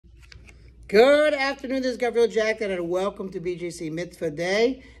Good afternoon, this is Gavriel Jacknin, and welcome to BJC Mitzvah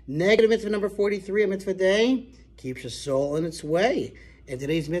Day. Negative Mitzvah number 43, a Mitzvah Day keeps your soul in its way. And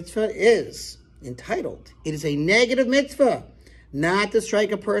today's Mitzvah is entitled, it is a negative Mitzvah, not to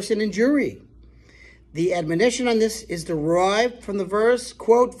strike a person in Jewry. The admonition on this is derived from the verse,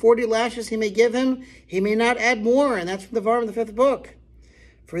 quote, 40 lashes he may give him, he may not add more. And that's from the Var in the 5th book.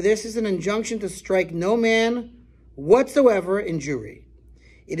 For this is an injunction to strike no man whatsoever in Jewry.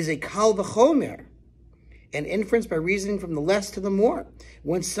 It is a kal v'chomer, an inference by reasoning from the less to the more.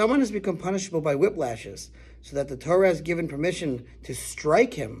 When someone has become punishable by whiplashes, so that the Torah has given permission to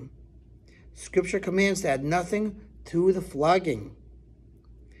strike him, Scripture commands to add nothing to the flogging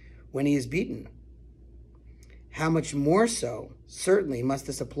when he is beaten. How much more so, certainly, must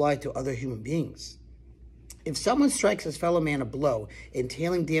this apply to other human beings? If someone strikes his fellow man a blow,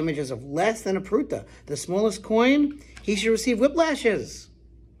 entailing damages of less than a pruta, the smallest coin, he should receive whiplashes.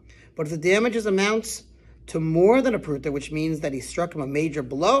 But if the damages amounts to more than a pruta, which means that he struck him a major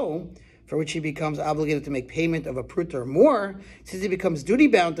blow, for which he becomes obligated to make payment of a pruta or more, since he becomes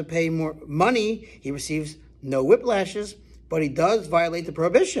duty-bound to pay more money, he receives no whiplashes, but he does violate the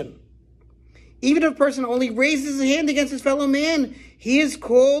prohibition. Even if a person only raises his hand against his fellow man, he is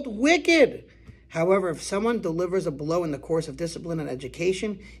called wicked. However, if someone delivers a blow in the course of discipline and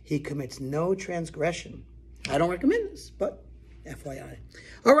education, he commits no transgression. I don't recommend this, but FYI.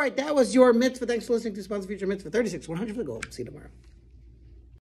 All right, that was your mitzvah. Thanks for listening to Sponsor Future Mitzvah 36, 100 for the gold. See you tomorrow.